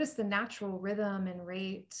 just notice the natural rhythm and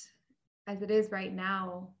rate as it is right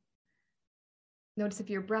now. Notice if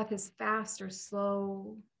your breath is fast or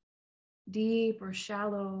slow, deep or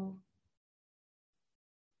shallow.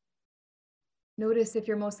 Notice if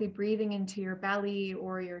you're mostly breathing into your belly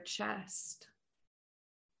or your chest.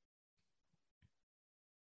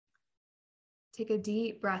 Take a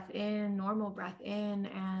deep breath in, normal breath in,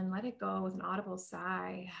 and let it go with an audible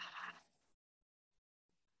sigh.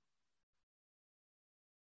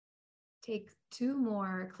 Take 2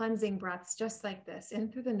 more cleansing breaths just like this,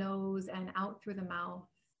 in through the nose and out through the mouth.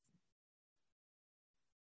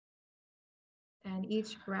 And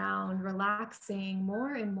each round, relaxing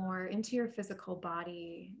more and more into your physical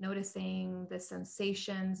body, noticing the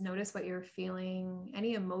sensations, notice what you're feeling,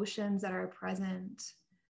 any emotions that are present,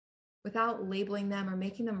 without labeling them or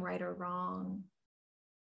making them right or wrong.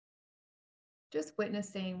 just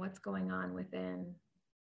witnessing what's going on within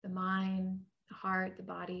the mind, the heart, the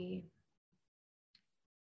body.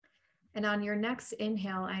 And on your next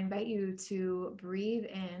inhale, I invite you to breathe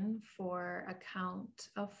in for a count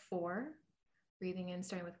of 4. Breathing in,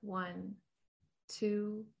 starting with 1,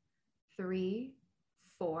 2, 3,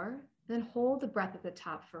 4. And then hold the breath at the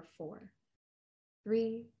top for 4.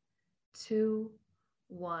 3, 2,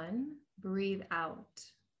 1. Breathe out.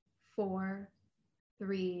 4,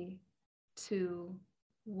 3, 2,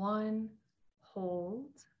 1. Hold.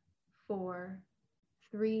 4,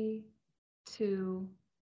 3, 2,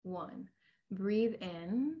 1. Breathe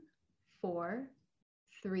in. 4,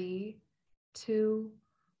 3, 2,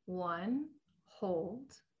 1.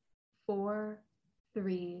 Hold. 4,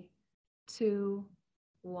 3, 2,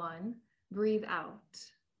 1. Breathe out.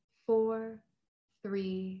 4,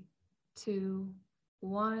 3, 2,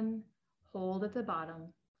 1. Hold at the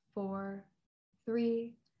bottom. 4,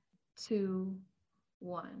 3, 2,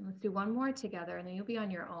 1. Let's do one more together and then you'll be on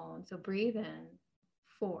your own. So breathe in.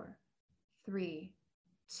 4, 3,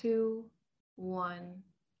 2, 1.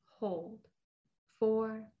 Hold.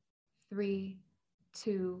 4, 3,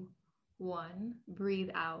 2, 1. Breathe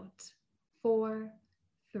out. 4,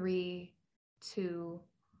 3, 2,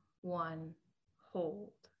 1.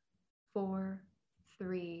 Hold. 4,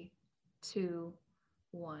 3, 2,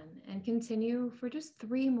 1. And continue for just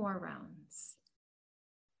 3 more rounds.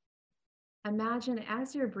 Imagine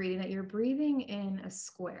as you're breathing that you're breathing in a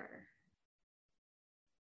square.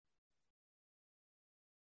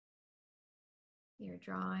 You're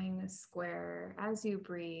drawing a square as you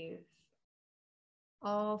breathe,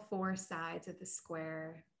 all 4 sides of the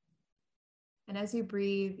square. And as you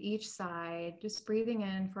breathe each side, just breathing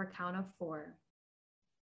in for a count of 4.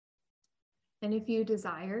 And if you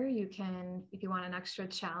desire, you can, if you want an extra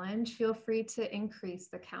challenge, feel free to increase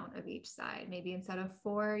the count of each side. Maybe instead of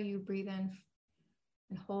 4, you breathe in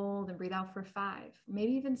and hold and breathe out for 5,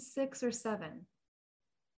 maybe even 6 or 7.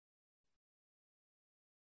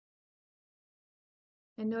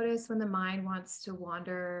 And notice when the mind wants to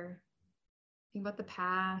wander, think about the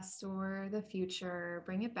past or the future,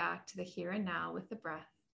 bring it back to the here and now with the breath.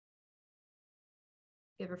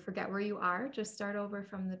 If you ever forget where you are, just start over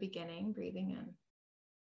from the beginning, breathing in.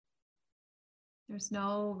 There's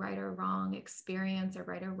no right or wrong experience or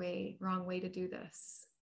right or wrong way to do this.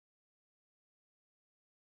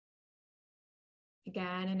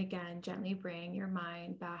 Again and again, gently bring your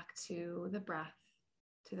mind back to the breath,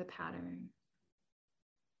 to the pattern.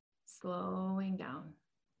 Slowing down.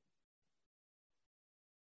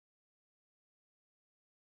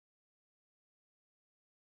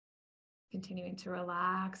 Continuing to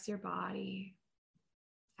relax your body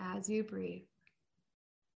as you breathe.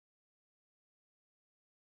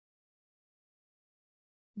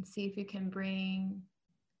 And see if you can bring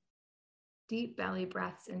deep belly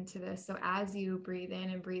breaths into this. So as you breathe in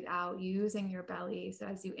and breathe out, using your belly. So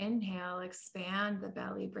as you inhale, expand the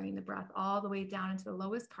belly, bring the breath all the way down into the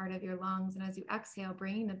lowest part of your lungs. And as you exhale,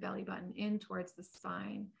 bringing the belly button in towards the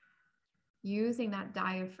spine, using that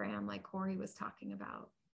diaphragm like Corey was talking about.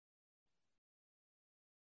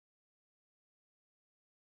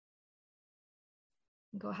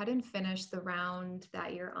 Go ahead and finish the round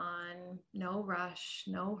that you're on. No rush,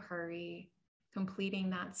 no hurry, completing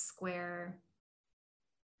that square.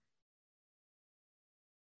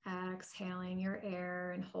 Exhaling your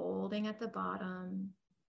air and holding at the bottom.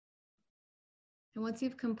 And once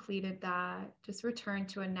you've completed that, just return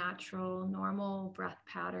to a natural, normal breath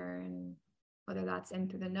pattern, whether that's in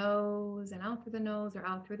through the nose and out through the nose or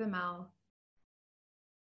out through the mouth.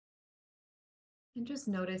 And just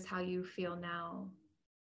notice how you feel now.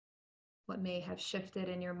 What may have shifted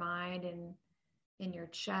in your mind and in your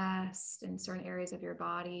chest and certain areas of your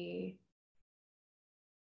body.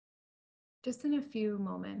 Just in a few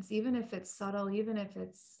moments, even if it's subtle, even if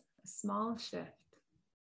it's a small shift,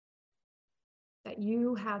 that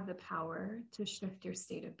you have the power to shift your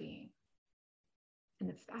state of being. And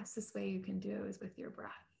the fastest way you can do is with your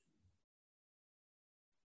breath.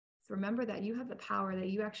 So remember that you have the power, that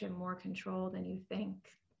you actually have more control than you think.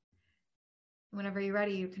 Whenever you're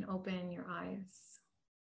ready, you can open your eyes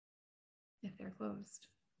if they're closed.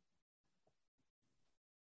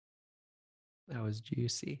 That was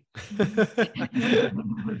juicy.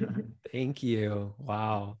 Thank you.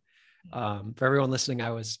 Wow. For everyone listening,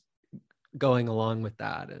 I was going along with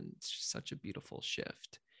that, and it's just such a beautiful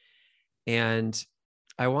shift. And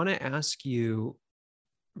I want to ask you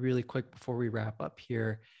really quick before we wrap up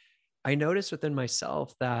here. I noticed within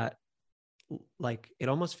myself that like it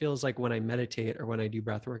almost feels like when I meditate or when I do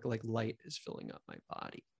breath work, like light is filling up my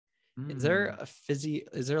body. Is there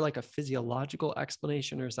is there like a physiological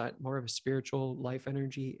explanation, or is that more of a spiritual life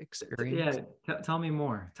energy experience? Yeah. Tell me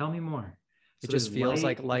more. Tell me more. It So just there's feels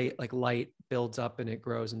light. like light builds up and it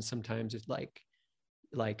grows. And sometimes it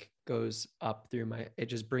like goes up through it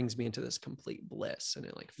just brings me into this complete bliss, and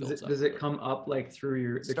it like fills up. Does it come up like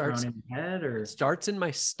through the crown of your head, or? It starts in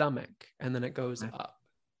my stomach and then it goes up.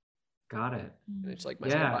 Got it. And it's like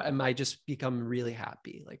I just become really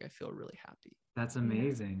happy. Like I feel really happy. That's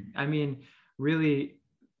amazing. I mean, really,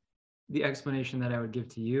 the explanation that I would give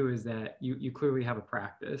to you is that you clearly have a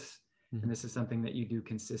practice, and this is something that you do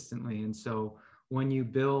consistently. And so when you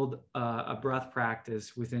build a breath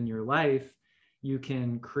practice within your life, you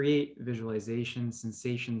can create visualizations,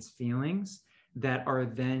 sensations, feelings that are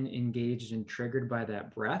then engaged and triggered by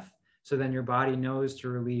that breath. So then your body knows to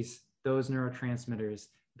release those neurotransmitters,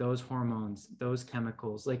 those hormones, those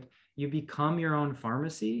chemicals. Like you become your own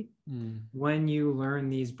pharmacy when you learn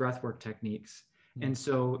these breathwork techniques. And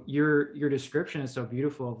so your description is so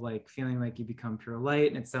beautiful of like feeling like you become pure light,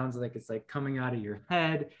 and it sounds like it's like coming out of your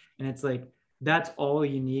head, and it's like that's all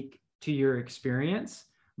unique to your experience,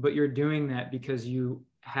 but you're doing that because you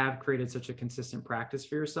have created such a consistent practice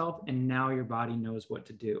for yourself, and now your body knows what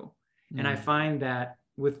to do. And I find that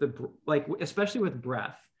with especially with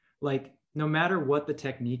breath, like no matter what the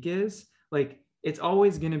technique is, like it's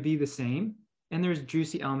always going to be the same. And there's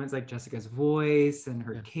juicy elements like Jessica's voice and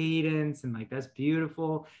her cadence, and like that's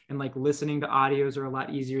beautiful. And like listening to audios are a lot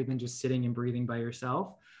easier than just sitting and breathing by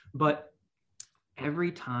yourself. But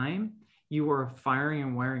every time you are firing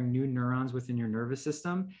and wiring new neurons within your nervous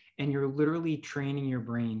system, and you're literally training your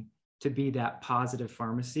brain to be that positive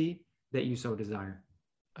pharmacy that you so desire.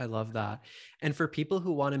 I love that. And for people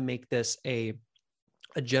who want to make this a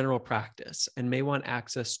general practice and may want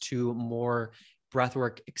access to more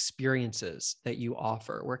breathwork experiences that you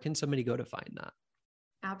offer, where can somebody go to find that?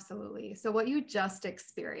 Absolutely. So what you just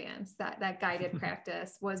experienced, that guided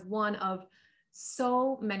practice, was one of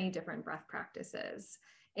so many different breath practices.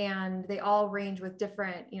 And they all range with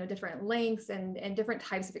different lengths and different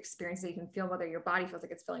types of experiences that you can feel, whether your body feels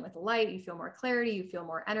like it's filling with light, you feel more clarity, you feel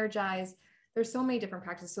more energized. There's so many different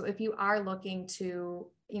practices. So if you are looking to,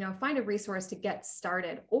 find a resource to get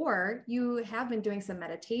started, or you have been doing some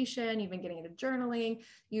meditation, you've been getting into journaling,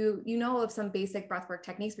 you know of some basic breathwork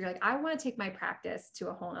techniques where you're like, I want to take my practice to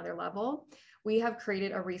a whole nother level, we have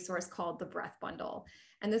created a resource called the Breath Bundle.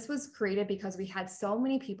 And this was created because we had so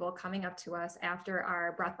many people coming up to us after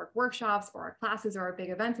our breathwork workshops or our classes or our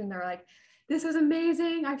big events. And they're like, this is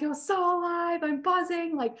amazing. I feel so alive. I'm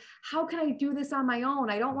buzzing. Like, how can I do this on my own?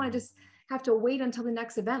 I don't want to just have to wait until the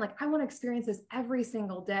next event. Like, I want to experience this every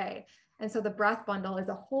single day. And so the Breath Bundle is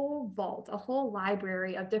a whole vault, a whole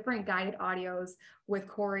library of different guided audios with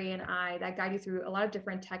Corey and I that guide you through a lot of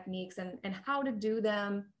different techniques and how to do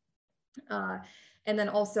them. And then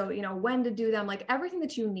also, when to do them, like everything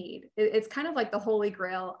that you need. It's kind of like the holy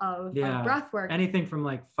grail of breath work. Anything from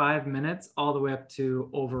like 5 minutes all the way up to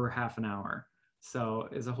over half an hour. So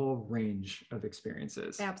it's a whole range of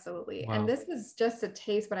experiences. Absolutely. Wow. And this was just a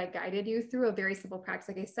taste, but I guided you through a very simple practice.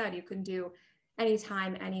 Like I said, you can do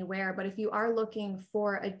anytime, anywhere. But if you are looking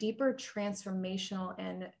for a deeper transformational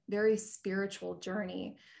and very spiritual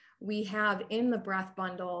journey, we have in the Breath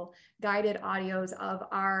Bundle guided audios of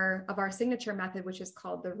our signature method, which is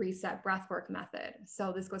called the Reset Breathwork method.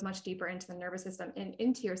 So this goes much deeper into the nervous system and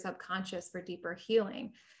into your subconscious for deeper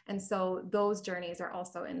healing. And so those journeys are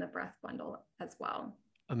also in the Breath Bundle as well.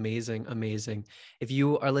 Amazing. Amazing. If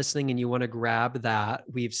you are listening and you want to grab that,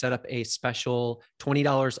 we've set up a special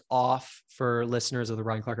 $20 off for listeners of the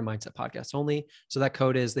Ryan Clark and Mindset podcast only. So that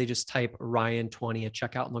code is, they just type Ryan20 at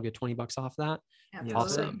checkout and they'll get $20 off that. Absolutely.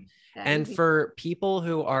 Awesome. And for people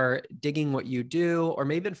who are digging what you do, or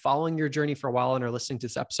maybe been following your journey for a while and are listening to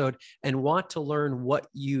this episode and want to learn what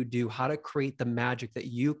you do, how to create the magic that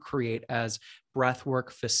you create as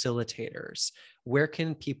breathwork facilitators, where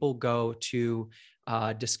can people go to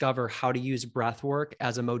discover how to use breathwork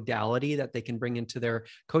as a modality that they can bring into their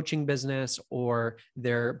coaching business or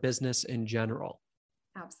their business in general?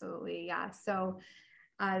 Absolutely. Yeah. So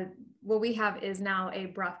what we have is now a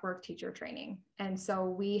breathwork teacher training. And so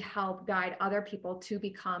we help guide other people to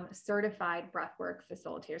become certified breathwork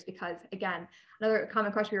facilitators, because again, another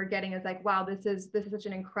common question we were getting is like, wow, this is such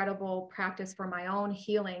an incredible practice for my own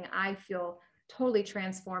healing. I feel totally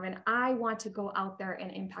transformed and I want to go out there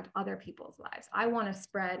and impact other people's lives. I want to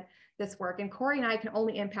spread this work. And Corey and I can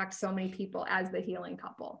only impact so many people as the healing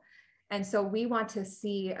couple. And so we want to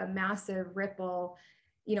see a massive ripple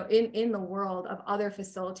in the world of other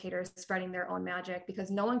facilitators spreading their own magic,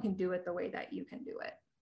 because no one can do it the way that you can do it.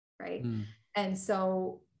 Right. And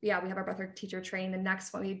so we have our breathwork teacher training. The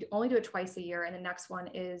next one, we only do it twice a year. And the next one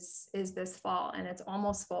is this fall, and it's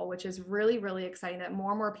almost full, which is really, really exciting that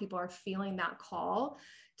more and more people are feeling that call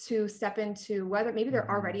to step into, whether maybe they're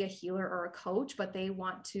already a healer or a coach, but they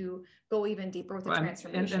want to go even deeper with the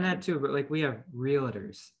transformation. And that too, but like we have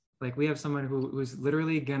realtors, like we have someone who's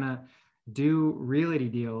literally gonna do realty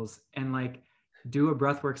deals and like do a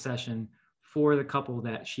breathwork session for the couple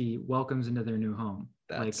that she welcomes into their new home.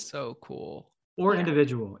 That's like, so cool. Or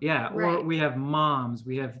individual. Yeah. Right. Or we have moms,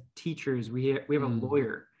 we have teachers, we have a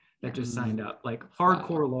lawyer that just signed up, like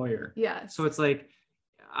hardcore lawyer. Yeah. So it's like,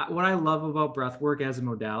 what I love about breathwork as a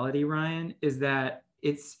modality, Ryan, is that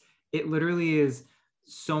it literally is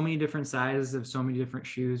so many different sizes of so many different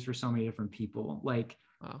shoes for so many different people. Like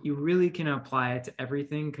you really can apply it to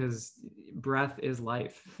everything because breath is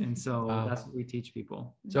life. And so that's what we teach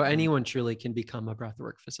people. So anyone truly can become a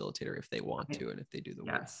breathwork facilitator if they want to, and if they do the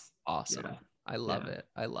work. Awesome. Yeah. I love it.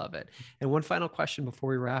 I love it. And one final question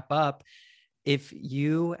before we wrap up. If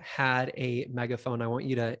you had a megaphone, I want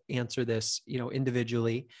you to answer this,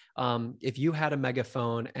 individually. If you had a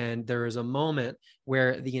megaphone and there is a moment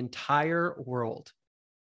where the entire world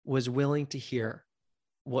was willing to hear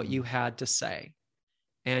what you had to say,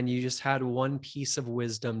 and you just had one piece of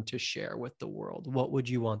wisdom to share with the world, what would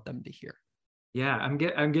you want them to hear? Yeah, I'm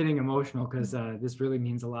getting emotional because this really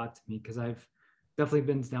means a lot to me, because I've definitely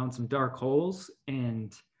been down some dark holes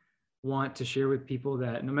and want to share with people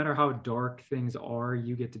that no matter how dark things are,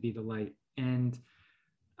 you get to be the light. And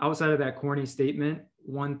outside of that corny statement,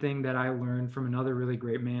 one thing that I learned from another really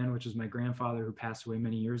great man, which is my grandfather who passed away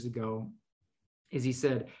many years ago, is he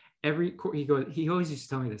said, he always used to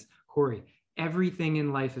tell me this, Corey, everything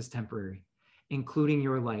in life is temporary, including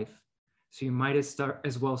your life. So you might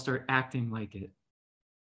as well start acting like it.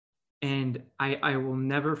 And I will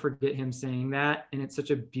never forget him saying that. And it's such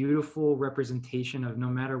a beautiful representation of no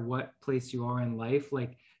matter what place you are in life,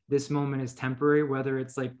 like this moment is temporary, whether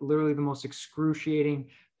it's like literally the most excruciating,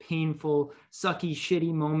 painful, sucky,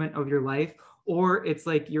 shitty moment of your life, or it's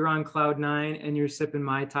like you're on cloud 9 and you're sipping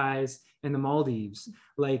Mai Tais in the Maldives.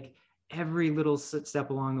 Like every little step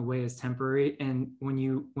along the way is temporary. And when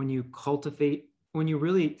you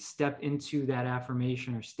really step into that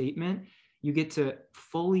affirmation or statement, you get to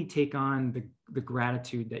fully take on the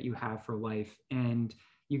gratitude that you have for life, and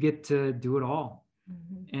you get to do it all.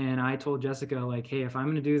 Mm-hmm. And I told Jessica, like, hey, if I'm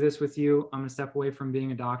going to do this with you, I'm going to step away from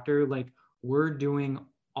being a doctor. Like, we're doing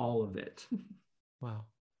all of it. Wow.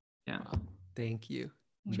 Yeah. Wow. Thank you,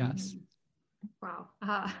 Jess. Wow.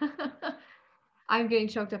 I'm getting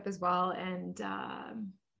choked up as well. And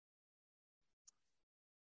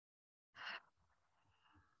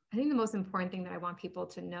I think the most important thing that I want people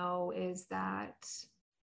to know is that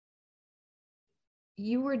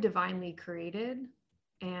you were divinely created,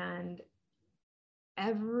 and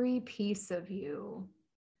every piece of you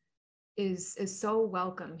is so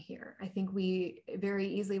welcome here. I think we very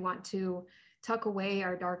easily want to tuck away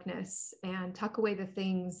our darkness and tuck away the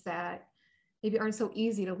things that maybe aren't so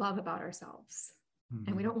easy to love about ourselves. Mm-hmm.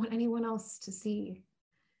 And we don't want anyone else to see.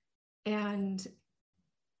 And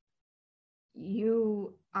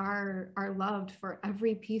you are loved for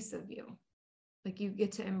every piece of you. Like you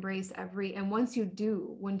get to embrace and once you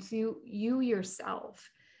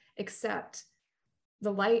yourself accept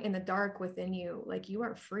the light and the dark within you, like you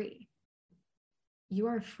are free. You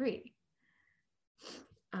are free.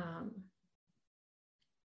 And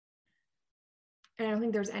I don't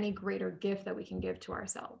think there's any greater gift that we can give to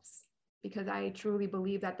ourselves, because I truly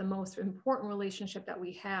believe that the most important relationship that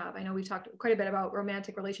we have, I know we talked quite a bit about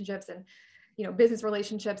romantic relationships and business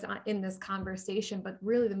relationships in this conversation, but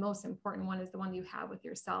really the most important one is the one you have with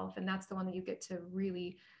yourself. And that's the one that you get to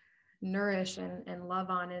really nourish and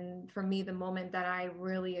love on. And for me, the moment that I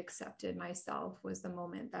really accepted myself was the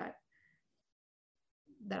moment that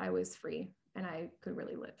I was free and I could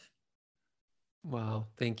really live. Wow.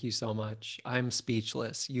 Thank you so much. I'm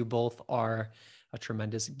speechless. You both are a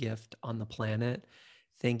tremendous gift on the planet.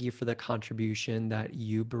 Thank you for the contribution that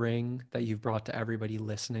you bring, that you've brought to everybody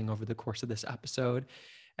listening over the course of this episode,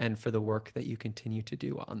 and for the work that you continue to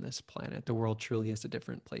do on this planet. The world truly is a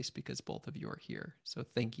different place because both of you are here. So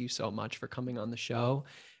thank you so much for coming on the show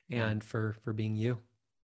and for being you.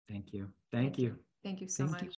 Thank you. Thank you. Thank you so much.